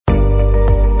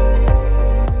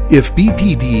If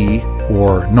BPD,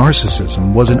 or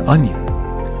narcissism, was an onion,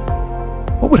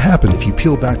 what would happen if you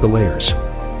peel back the layers?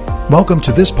 Welcome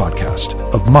to this podcast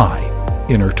of My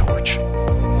Inner Torch.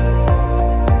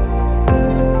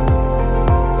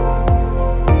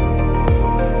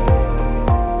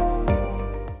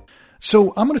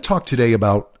 So I'm going to talk today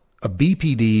about a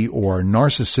BPD or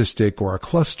narcissistic or a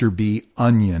cluster B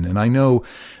onion. And I know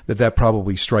that that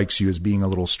probably strikes you as being a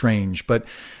little strange, but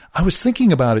I was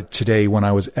thinking about it today when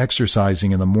I was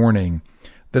exercising in the morning,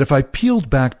 that if I peeled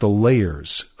back the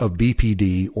layers of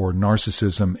BPD or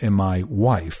narcissism in my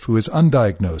wife, who is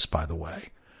undiagnosed, by the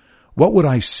way, what would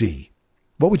I see?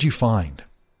 What would you find?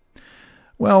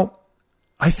 Well,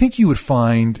 I think you would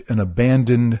find an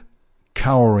abandoned,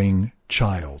 cowering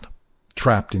child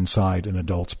trapped inside an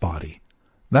adult's body.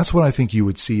 That's what I think you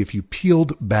would see if you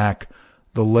peeled back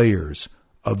the layers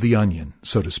of the onion,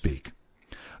 so to speak.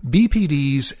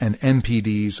 BPDs and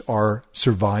NPDs are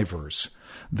survivors.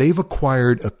 They've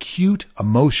acquired acute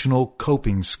emotional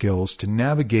coping skills to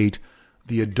navigate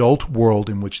the adult world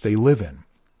in which they live in.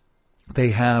 They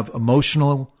have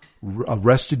emotional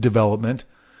arrested development.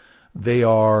 They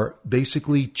are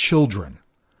basically children.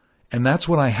 And that's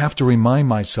what I have to remind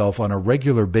myself on a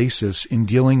regular basis in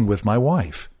dealing with my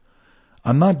wife.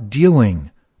 I'm not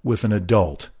dealing with an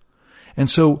adult.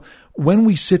 And so when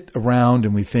we sit around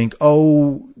and we think,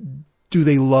 oh, do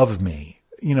they love me?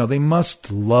 You know, they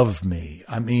must love me.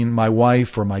 I mean, my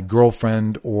wife or my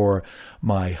girlfriend or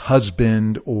my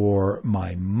husband or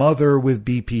my mother with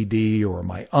BPD or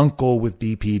my uncle with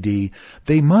BPD,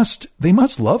 they must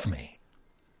love me.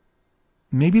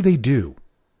 Maybe they do.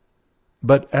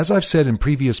 But as I've said in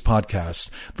previous podcasts,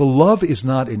 the love is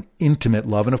not an intimate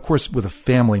love. And of course, with a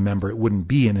family member, it wouldn't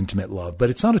be an intimate love, but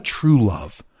it's not a true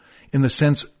love in the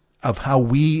sense of how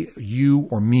we, you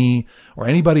or me or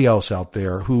anybody else out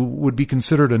there who would be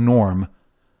considered a norm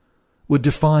would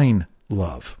define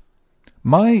love.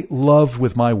 My love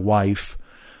with my wife,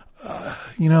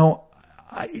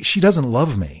 she doesn't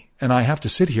love me. And I have to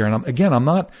sit here and I'm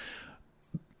not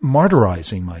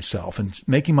martyrizing myself and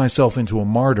making myself into a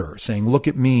martyr, saying, look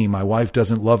at me, my wife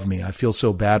doesn't love me. I feel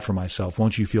so bad for myself.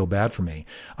 Won't you feel bad for me?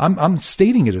 I'm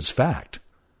stating it as fact.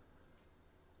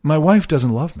 My wife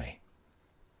doesn't love me.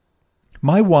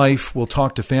 My wife will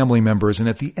talk to family members, and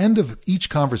at the end of each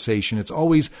conversation, it's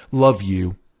always love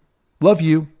you. Love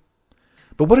you.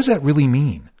 But what does that really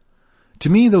mean?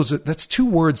 To me, that's two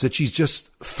words that she's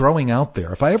just throwing out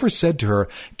there. If I ever said to her,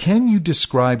 can you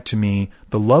describe to me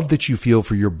the love that you feel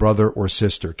for your brother or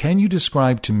sister? Can you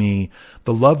describe to me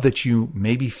the love that you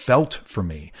maybe felt for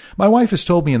me? My wife has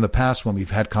told me in the past when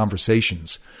we've had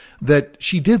conversations that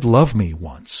she did love me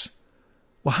once.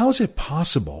 Well, how is it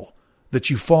possible that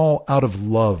you fall out of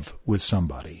love with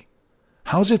somebody?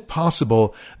 How is it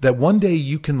possible that one day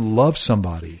you can love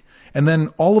somebody and then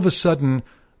all of a sudden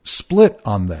split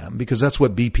on them, because that's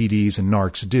what BPDs and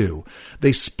narcs do.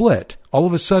 They split. All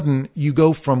of a sudden, you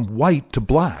go from white to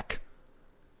black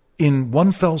in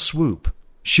one fell swoop.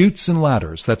 Chutes and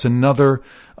Ladders. That's another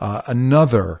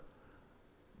podcast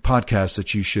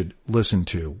that you should listen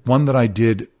to. One that I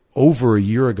did over a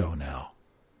year ago now.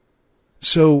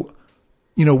 So,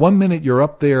 one minute you're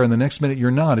up there and the next minute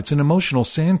you're not. It's an emotional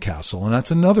sandcastle. And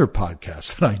that's another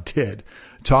podcast that I did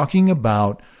talking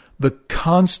about the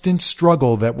constant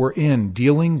struggle that we're in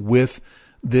dealing with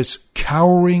this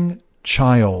cowering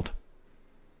child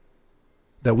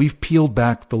that we've peeled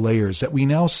back the layers, that we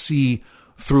now see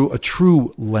through a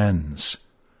true lens.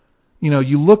 I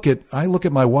look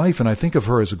at my wife and I think of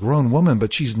her as a grown woman,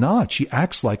 but she's not. She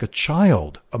acts like a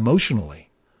child emotionally.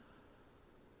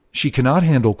 She cannot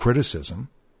handle criticism.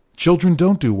 Children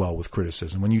don't do well with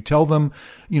criticism. When you tell them,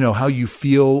 how you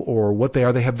feel or what they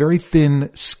are, they have very thin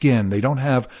skin. They don't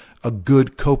have a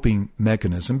good coping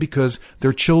mechanism because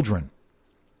they're children.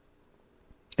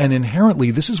 And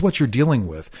inherently, this is what you're dealing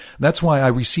with. That's why I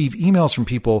receive emails from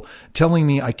people telling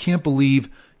me, I can't believe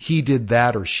he did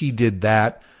that or she did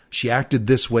that. She acted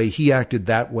this way. He acted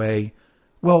that way.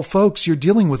 Well, folks, you're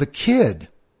dealing with a kid.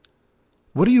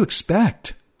 What do you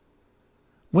expect?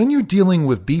 When you're dealing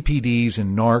with BPDs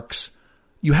and narcs,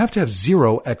 you have to have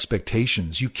zero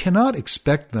expectations. You cannot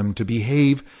expect them to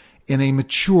behave in a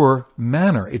mature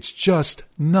manner. It's just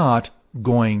not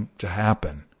going to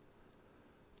happen.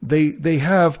 They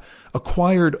have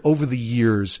acquired over the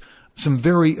years some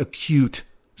very acute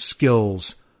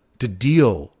skills to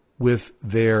deal with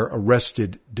their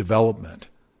arrested development.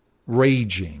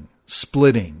 Raging,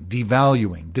 splitting,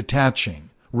 devaluing, detaching,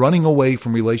 running away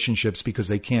from relationships because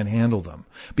they can't handle them,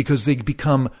 because they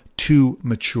become too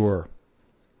mature.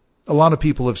 A lot of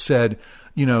people have said,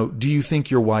 do you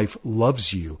think your wife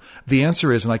loves you? The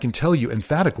answer is, and I can tell you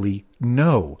emphatically,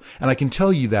 no. And I can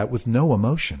tell you that with no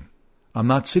emotion. I'm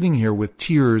not sitting here with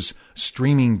tears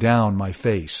streaming down my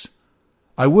face.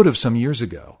 I would have some years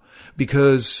ago,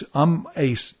 because I'm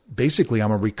a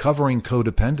recovering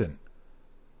codependent.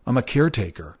 I'm a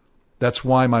caretaker. That's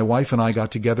why my wife and I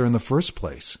got together in the first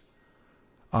place.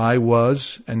 I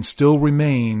was and still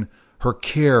remain her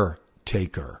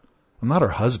caretaker. I'm not her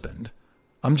husband.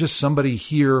 I'm just somebody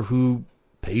here who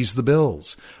pays the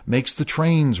bills, makes the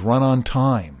trains run on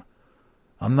time.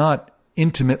 I'm not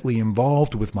intimately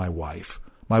involved with my wife.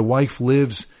 My wife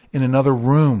lives in another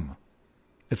room.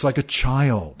 It's like a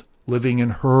child living in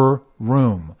her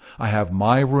room. I have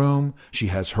my room. She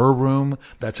has her room.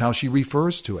 That's how she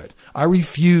refers to it. I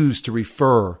refuse to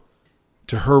refer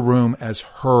to her room as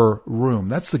her room.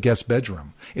 That's the guest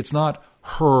bedroom. It's not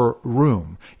her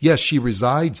room. Yes, she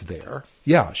resides there.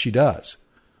 Yeah, she does.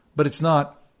 But it's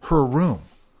not her room.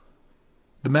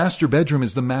 The master bedroom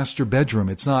is the master bedroom.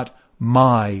 It's not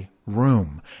my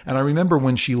room. And I remember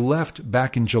when she left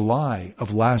back in July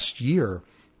of last year,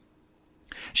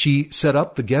 she set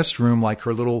up the guest room like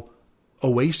her little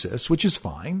oasis, which is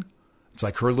fine. It's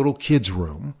like her little kid's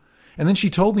room. And then she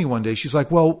told me one day, she's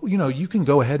like, well, you can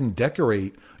go ahead and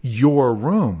decorate your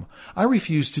room. I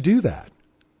refuse to do that.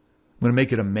 I'm going to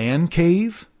make it a man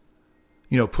cave,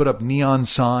 put up neon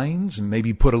signs and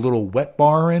maybe put a little wet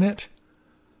bar in it.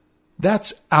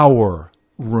 That's our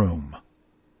room.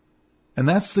 And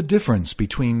that's the difference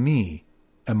between me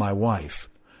and my wife.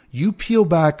 You peel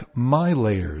back my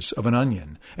layers of an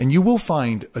onion and you will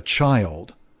find a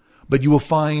child, but you will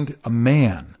find a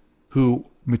man who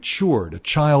matured, a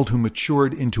child who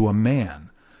matured into a man,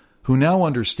 who now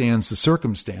understands the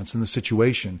circumstance and the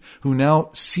situation, who now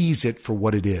sees it for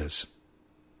what it is.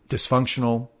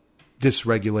 Dysfunctional,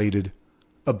 dysregulated,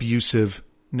 abusive,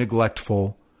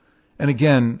 neglectful. And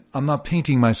again, I'm not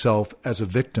painting myself as a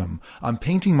victim. I'm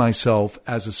painting myself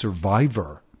as a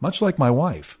survivor, much like my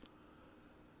wife.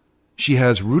 She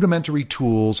has rudimentary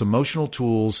tools, emotional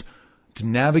tools to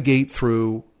navigate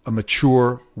through a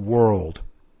mature world.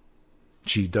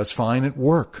 She does fine at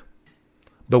work.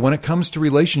 But when it comes to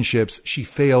relationships, she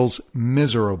fails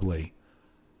miserably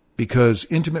because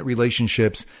intimate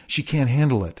relationships, she can't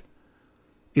handle it.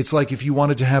 It's like if you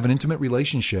wanted to have an intimate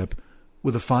relationship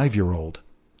with a 5-year-old.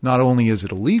 Not only is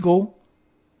it illegal,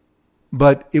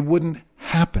 but it wouldn't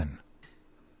happen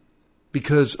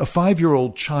because a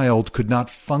 5-year-old child could not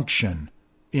function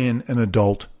in an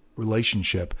adult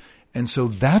relationship. And so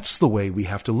that's the way we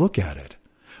have to look at it.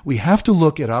 We have to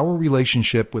look at our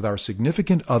relationship with our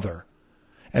significant other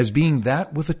as being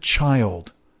that with a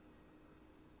child.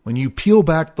 When you peel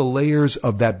back the layers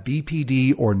of that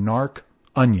BPD or narc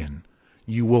onion,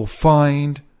 you will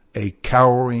find a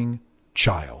cowering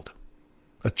child.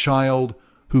 A child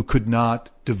who could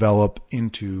not develop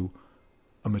into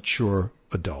a mature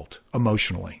adult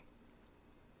emotionally.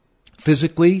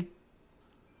 Physically,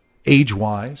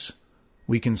 age-wise,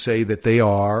 we can say that they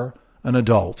are an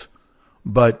adult,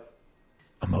 but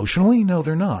emotionally, no,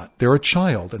 they're not. They're a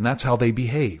child, and that's how they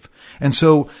behave. And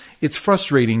so it's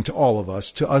frustrating to all of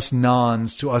us, to us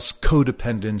nons, to us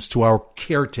codependents, to our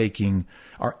caretaking,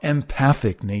 our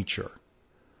empathic nature.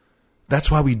 That's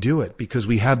why we do it, because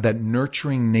we have that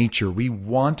nurturing nature. We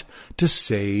want to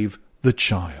save the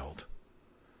child.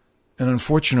 And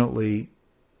unfortunately,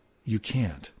 you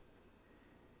can't.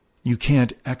 You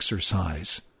can't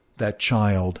exorcise that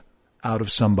child out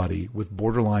of somebody with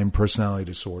borderline personality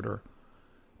disorder,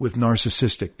 with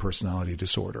narcissistic personality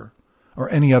disorder, or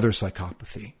any other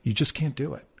psychopathy. You just can't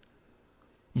do it.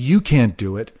 You can't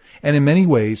do it. And in many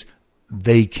ways,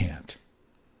 they can't.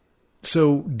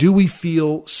 So do we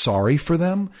feel sorry for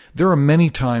them? There are many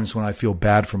times when I feel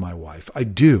bad for my wife. I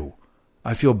do.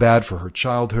 I feel bad for her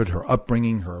childhood, her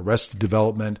upbringing, her arrested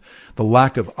development, the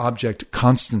lack of object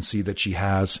constancy that she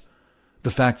has, the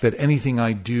fact that anything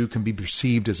I do can be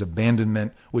perceived as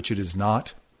abandonment, which it is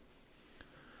not.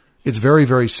 It's very,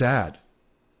 very sad.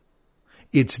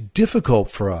 It's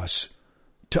difficult for us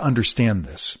to understand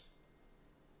this.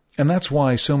 And that's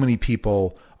why so many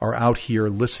people are out here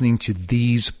listening to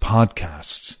these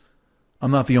podcasts. I'm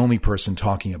not the only person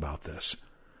talking about this.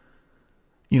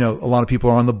 A lot of people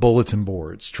are on the bulletin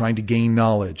boards trying to gain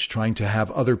knowledge, trying to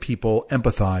have other people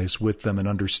empathize with them and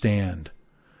understand.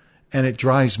 And it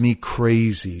drives me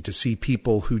crazy to see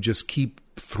people who just keep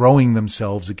throwing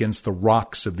themselves against the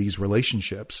rocks of these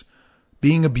relationships,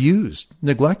 being abused,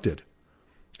 neglected.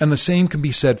 And the same can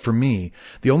be said for me.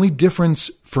 The only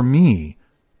difference for me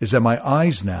is that my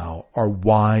eyes now are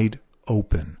wide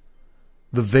open.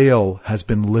 The veil has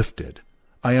been lifted.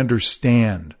 I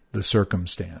understand the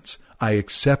circumstance. I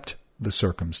accept the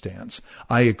circumstance.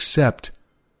 I accept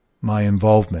my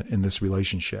involvement in this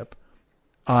relationship.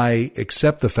 I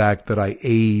accept the fact that I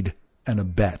aid and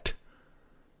abet,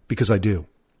 because I do.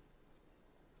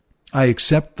 I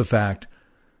accept the fact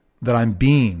that I'm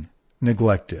being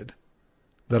neglected,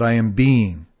 that I am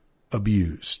being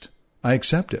abused. I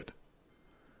accept it.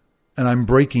 And I'm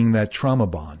breaking that trauma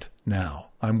bond now.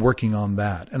 I'm working on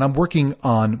that. And I'm working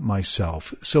on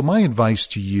myself. So my advice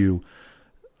to you,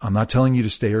 I'm not telling you to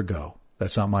stay or go.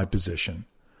 That's not my position.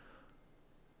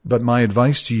 But my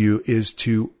advice to you is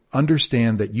to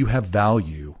understand that you have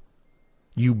value.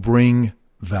 You bring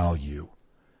value.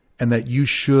 And that you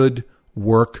should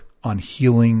work on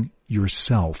healing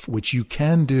yourself, which you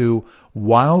can do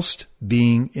whilst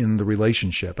being in the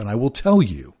relationship. And I will tell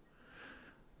you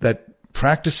that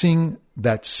practicing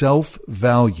that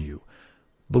self-value,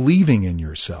 believing in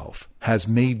yourself, has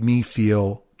made me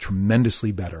feel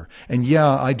tremendously better. And yeah,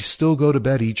 I still go to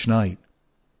bed each night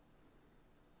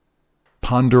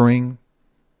pondering,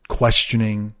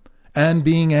 questioning, and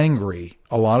being angry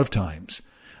a lot of times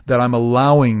that I'm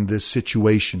allowing this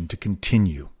situation to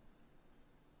continue.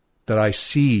 That I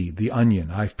see the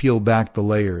onion. I've peeled back the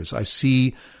layers. I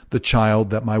see the child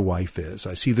that my wife is.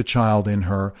 I see the child in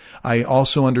her. I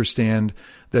also understand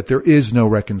that there is no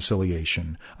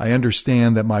reconciliation. I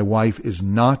understand that my wife is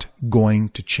not going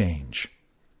to change.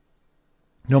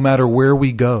 No matter where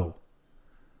we go,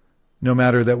 no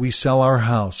matter that we sell our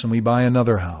house and we buy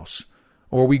another house,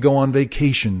 or we go on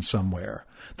vacation somewhere,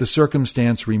 the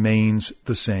circumstance remains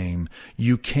the same.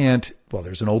 You can't, well,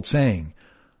 there's an old saying,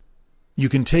 you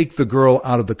can take the girl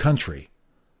out of the country,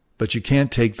 but you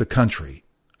can't take the country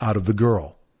out of the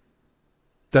girl.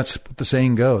 That's what the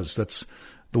saying goes. That's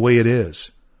the way it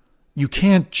is. You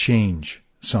can't change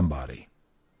somebody.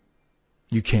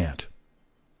 You can't.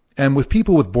 And with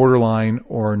people with borderline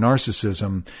or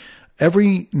narcissism,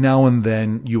 every now and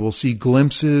then you will see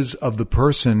glimpses of the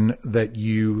person that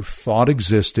you thought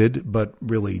existed, but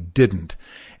really didn't.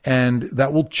 And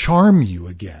that will charm you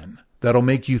again. That'll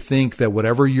make you think that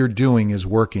whatever you're doing is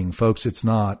working. Folks, it's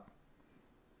not.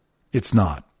 It's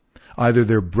not. Either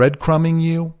they're breadcrumbing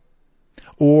you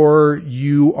or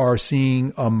you are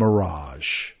seeing a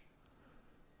mirage.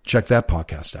 Check that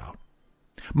podcast out.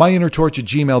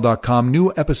 myinnertorch@gmail.com.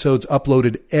 New episodes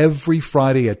uploaded every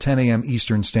Friday at 10 a.m.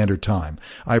 Eastern Standard Time.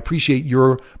 I appreciate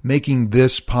your making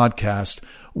this podcast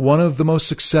one of the most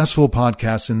successful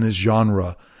podcasts in this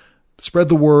genre. Spread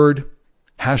the word.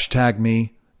 Hashtag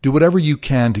me. Do whatever you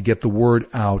can to get the word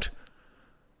out.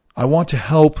 I want to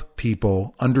help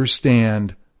people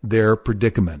understand their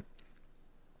predicament.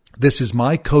 This is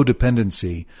my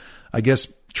codependency, I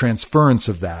guess, transference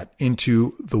of that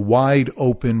into the wide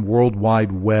open World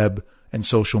Wide Web and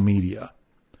social media.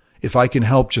 If I can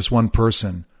help just one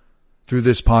person through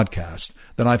this podcast,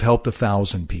 then I've helped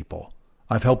 1,000 people.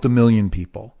 I've helped 1 million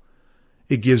people.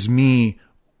 It gives me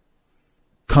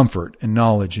comfort and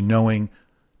knowledge in knowing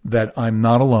that I'm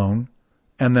not alone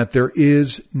and that there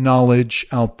is knowledge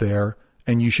out there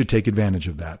and you should take advantage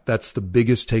of that. That's the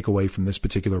biggest takeaway from this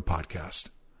particular podcast.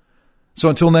 So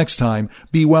until next time,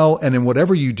 be well, and in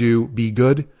whatever you do, be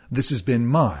good. This has been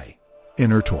my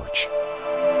Inner Torch.